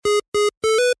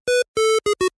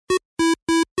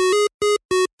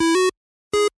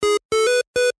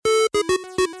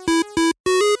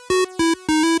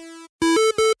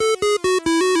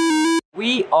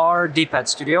our D-pad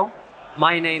studio.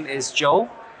 My name is Joe.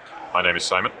 My name is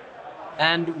Simon.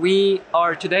 And we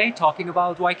are today talking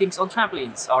about Vikings on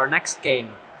Trampolines, our next game.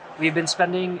 We've been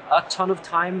spending a ton of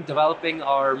time developing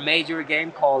our major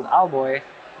game called Owlboy,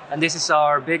 and this is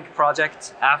our big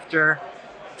project after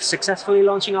successfully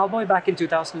launching Owlboy back in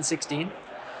 2016.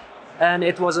 And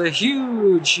it was a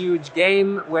huge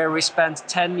game where we spent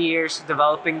 10 years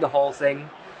developing the whole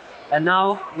thing. And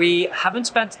now we haven't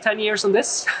spent 10 years on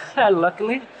this,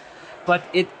 luckily, but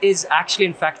it is actually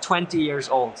in fact 20 years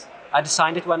old. I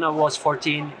designed it when I was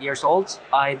 14 years old.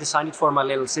 I designed it for my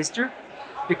little sister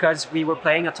because we were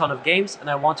playing a ton of games and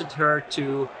I wanted her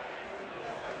to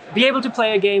be able to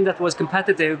play a game that was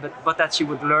competitive, but that she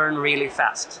would learn really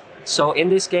fast. So in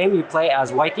this game you play as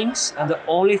Vikings, and the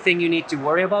only thing you need to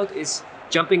worry about is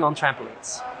jumping on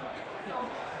trampolines.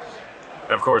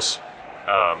 And of course,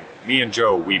 me and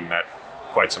Joe, we met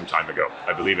quite some time ago.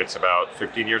 I believe it's about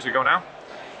 15 years ago now.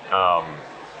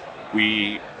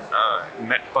 We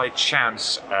met by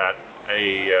chance at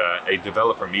a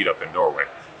developer meetup in Norway.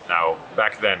 Now,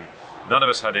 back then, none of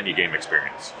us had any game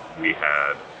experience. We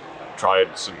had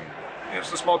tried some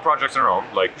small projects on our own,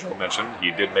 like Joe mentioned.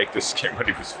 He did make this game when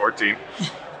he was 14.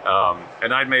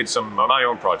 And I'd made some of my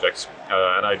own projects,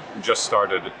 and I just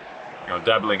started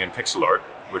dabbling in pixel art,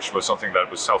 which was something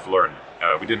that was self-learned.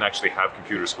 We didn't actually have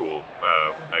computer school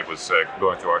when I was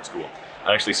going through art school.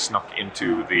 I actually snuck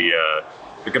into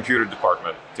the computer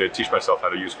department to teach myself how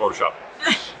to use Photoshop.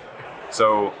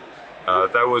 So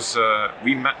that was,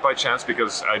 we met by chance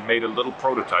because I made a little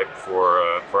prototype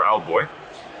for Owlboy,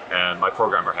 and my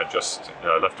programmer had just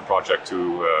left the project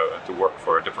to work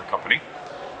for a different company.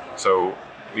 So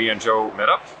me and Joe met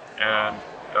up, and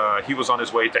he was on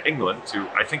his way to England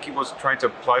I think he was trying to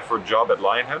apply for a job at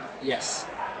Lionhead. Yes.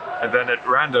 And then at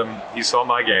random, he saw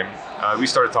my game, we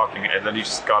started talking, and then he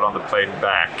just got on the plane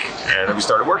back, and then we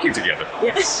started working together.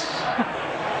 Yes.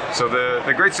 So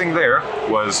the great thing there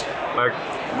was,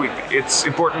 it's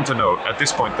important to note, at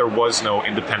this point there was no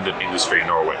independent industry in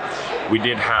Norway. We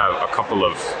did have a couple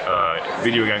of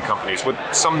video game companies with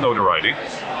some notoriety.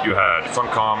 You had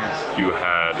Funcom, you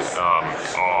had,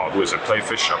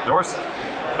 Playfish up north,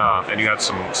 and you had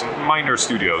some minor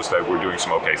studios that were doing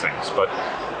some okay things. But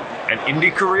an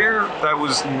indie career, that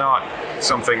was not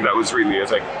something that was really a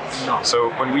thing. No. So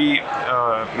when we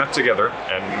met together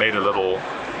and made a little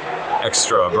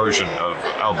extra version of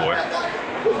Owlboy,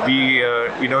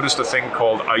 we noticed a thing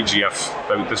called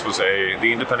IGF. This was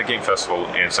the Independent Game Festival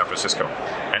in San Francisco,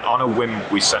 and on a whim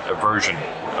we sent a version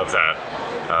of that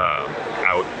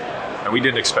out, and we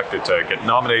didn't expect it to get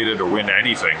nominated or win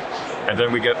anything. And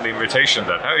then we get the invitation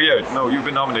that, oh yeah, no, you've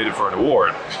been nominated for an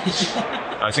award.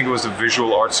 I think it was the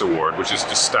Visual Arts Award, which is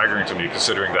just staggering to me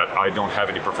considering that I don't have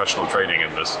any professional training in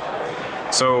this.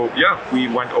 So yeah, we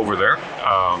went over there.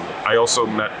 I also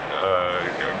met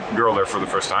a girl there for the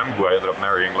first time who I ended up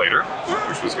marrying later,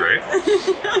 which was great.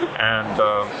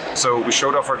 And so we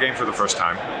showed off our game for the first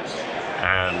time,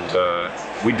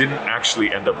 and we didn't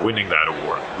actually end up winning that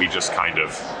award. We just kind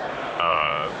of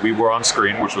we were on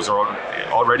screen, which was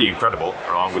already incredible,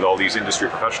 along with all these industry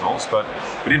professionals, but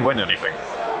we didn't win anything.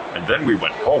 And then we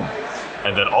went home.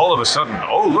 And then all of a sudden,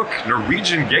 oh look,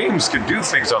 Norwegian games can do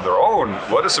things on their own.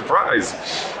 What a surprise.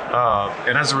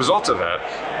 And as a result of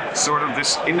that, sort of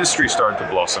this industry started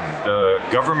to blossom. The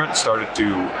government started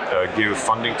to give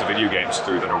funding to video games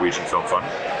through the Norwegian Film Fund.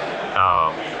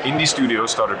 Indie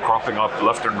studios started cropping up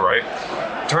left and right.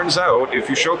 Turns out, if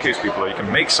you showcase people that you can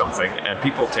make something and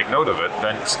people take note of it,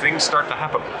 then things start to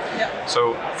happen. Yeah.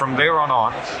 So from there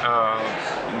on,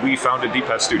 we founded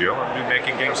D-pad Studio, and we've been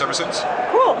making games ever since.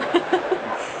 Cool.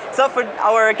 So for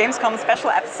our Gamescom special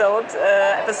episodes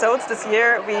this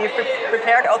year, we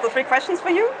prepared also 3 questions for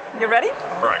you. You ready?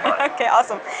 Right. Okay,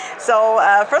 awesome. So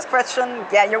first question,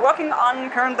 you're working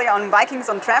currently on Vikings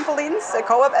on Trampolines, a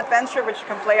co-op adventure which you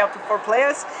can play up to 4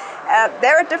 players.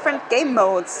 There are different game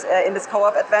modes in this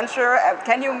co-op adventure.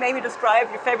 Can you maybe describe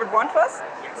your favorite one to us?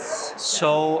 Yes.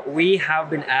 So we have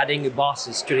been adding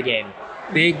bosses to the game.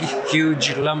 Big,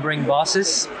 huge, lumbering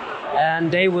bosses,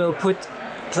 and they will put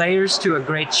players to a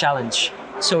great challenge.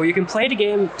 So you can play the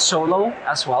game solo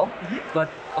as well, but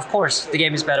of course the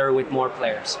game is better with more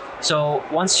players. So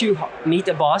once you meet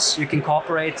a boss, you can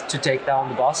cooperate to take down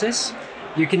the bosses.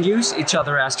 You can use each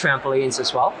other as trampolines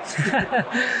as well.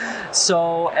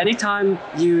 So anytime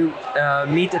you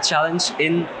meet a challenge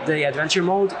in the adventure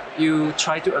mode, you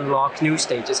try to unlock new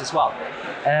stages as well.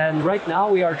 And right now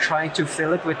we are trying to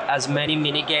fill it with as many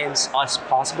mini games as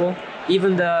possible.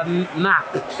 Even the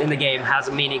map in the game has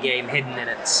a mini game hidden in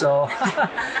it. So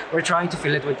we're trying to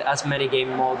fill it with as many game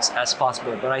modes as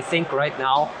possible. But I think right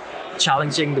now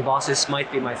challenging the bosses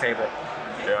might be my favorite.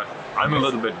 Yeah, I'm a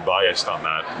little bit biased on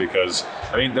that because,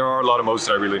 I mean, there are a lot of modes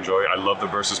that I really enjoy. I love the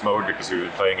versus mode because we've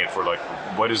been playing it for like,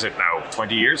 what is it now,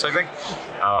 20 years, I think?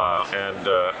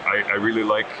 I really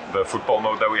like the football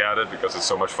mode that we added because it's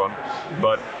so much fun.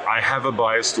 But I have a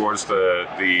bias towards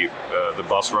the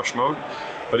boss rush mode.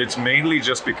 But it's mainly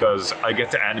just because I get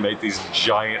to animate these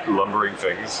giant lumbering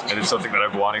things, and it's something that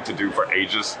I've wanted to do for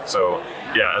ages. So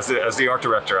yeah, as the art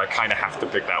director, I kind of have to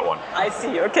pick that one. I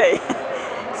see, okay.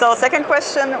 So second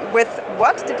question, with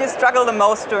what did you struggle the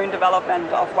most during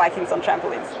development of Vikings on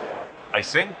Trampolines? I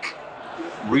think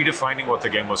redefining what the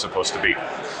game was supposed to be.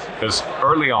 Because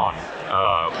early on,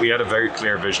 we had a very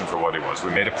clear vision for what it was.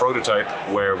 We made a prototype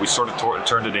where we sort of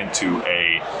turned it into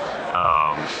a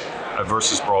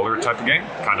versus brawler type of game,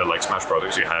 kind of like Smash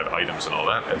Brothers. You have items and all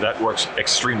that, and that works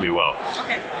extremely well.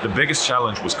 Okay. The biggest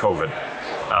challenge was COVID,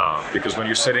 because when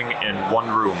you're sitting in one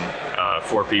room,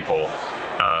 4 people,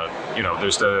 you know,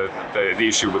 there's the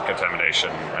issue with contamination,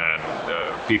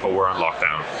 and people were on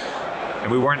lockdown.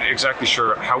 And we weren't exactly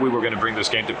sure how we were going to bring this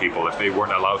game to people if they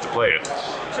weren't allowed to play it.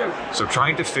 True. So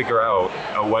trying to figure out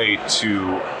a way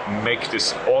to make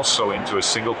this also into a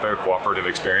single-player cooperative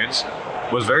experience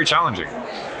was very challenging,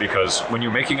 because when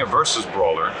you're making a versus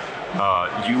brawler,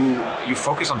 you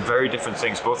focus on very different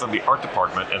things, both on the art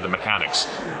department and the mechanics,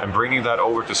 and bringing that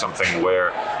over to something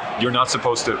where you're not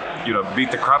supposed to, you know,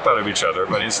 beat the crap out of each other,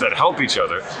 but instead help each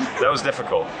other. That was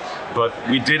difficult. But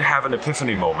we did have an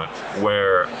epiphany moment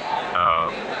where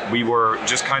we were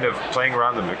just kind of playing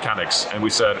around the mechanics, and we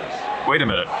said, wait a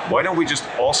minute, why don't we just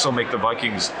also make the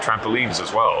Vikings trampolines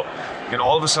as well? And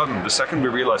all of a sudden, the second we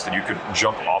realized that you could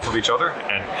jump off of each other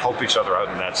and help each other out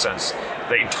in that sense,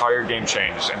 the entire game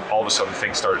changed, and all of a sudden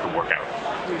things started to work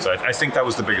out. So I think that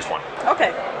was the biggest one.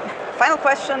 Okay. Final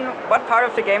question, what part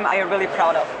of the game are you really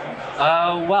proud of?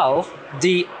 Well,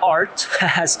 the art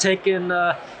has taken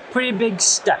a pretty big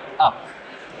step up.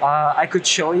 I could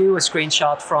show you a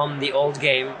screenshot from the old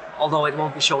game, although it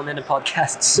won't be shown in the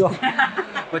podcast, so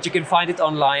but you can find it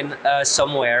online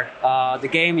somewhere. The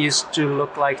game used to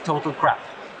look like total crap.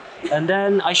 And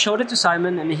then I showed it to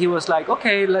Simon, and he was like,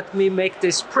 okay, let me make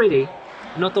this pretty.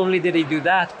 Not only did he do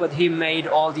that, but he made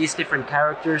all these different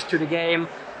characters to the game.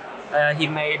 He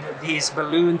made these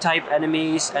balloon type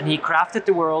enemies, and he crafted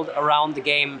the world around the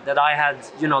game that I had,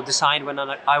 you know, designed when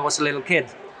I was a little kid.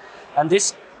 And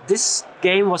this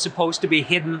game was supposed to be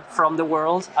hidden from the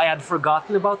world. I had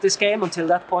forgotten about this game until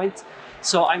that point.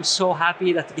 So I'm so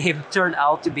happy that the game turned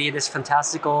out to be this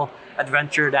fantastical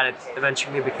adventure that it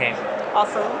eventually became.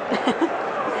 Awesome.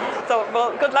 So,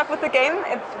 well, good luck with the game.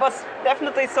 It was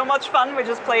definitely so much fun. We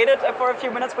just played it for a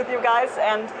few minutes with you guys.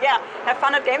 And yeah, have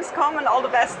fun at Gamescom and all the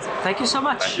best. Thank you so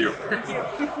much. Thank you. Thank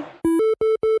you.